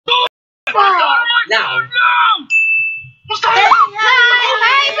Now.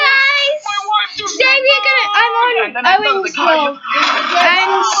 Hi guys! Today I'm on Owen's vlog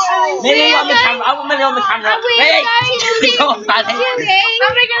and Millie on the camera. I want Millie on the camera. Millie! I'm going to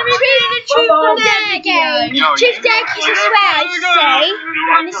be reading the Truth or Dare game. Truth Dare Kiss or Swear, I should say.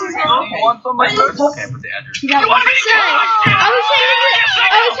 And this is how So, I was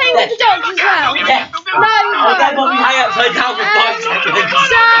playing with the dogs as well. Yeah. No, I'll get Bobby high upside down for 5 seconds.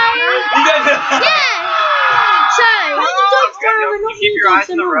 Keep your eyes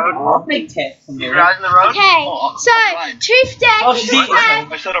on the road. Oh, big tip. Keep your eyes on the road. Okay, so Truth Dare Oh, Kiss she's or eating Swear.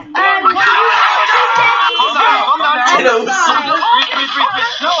 I said a Truth Dare Kiss or Swear. Hello.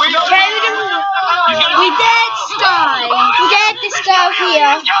 We dared Sky. We dared this girl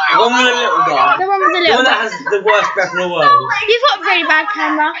here. The one with the little guy. The one with the The little one that has the worst breath in the world. You've got a really bad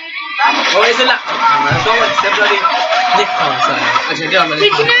camera. Oh, it's a laptop camera. It's not like the bloody Nikon, so actually, I'm We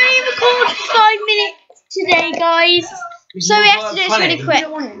can only record for 5 minutes today, guys. So we have to do this really quick.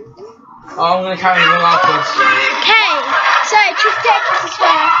 Oh, I'm going to carry on afterwards. Okay, so Truth Dare Kiss or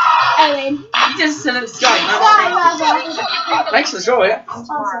Swear, Owen. You just said it's Sky. Thanks for the story. Dare.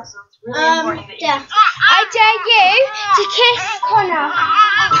 I dare you to kiss Connor.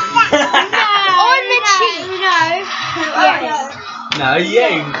 On the cheek. Yes. No, you.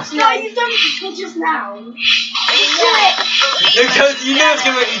 No, you've done it just now. Because you know it's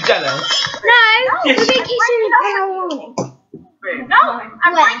going to make you jealous. No, we've been kissing Connor all morning. No,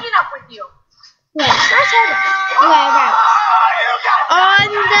 I'm breaking up with you. Where? Whereabouts? On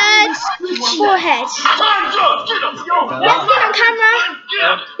the forehead. Let's get on camera.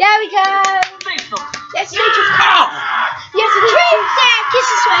 There we go. Let's do Truth Dare. Yes, Truth Dare Kiss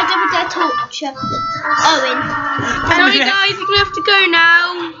or Swear, Double Dare Torture. Owen. Sorry guys, we're gonna have to go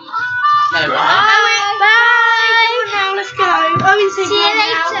now. No, Bye. Bye. Now let's go. Owen, see you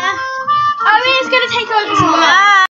later. Owen is gonna take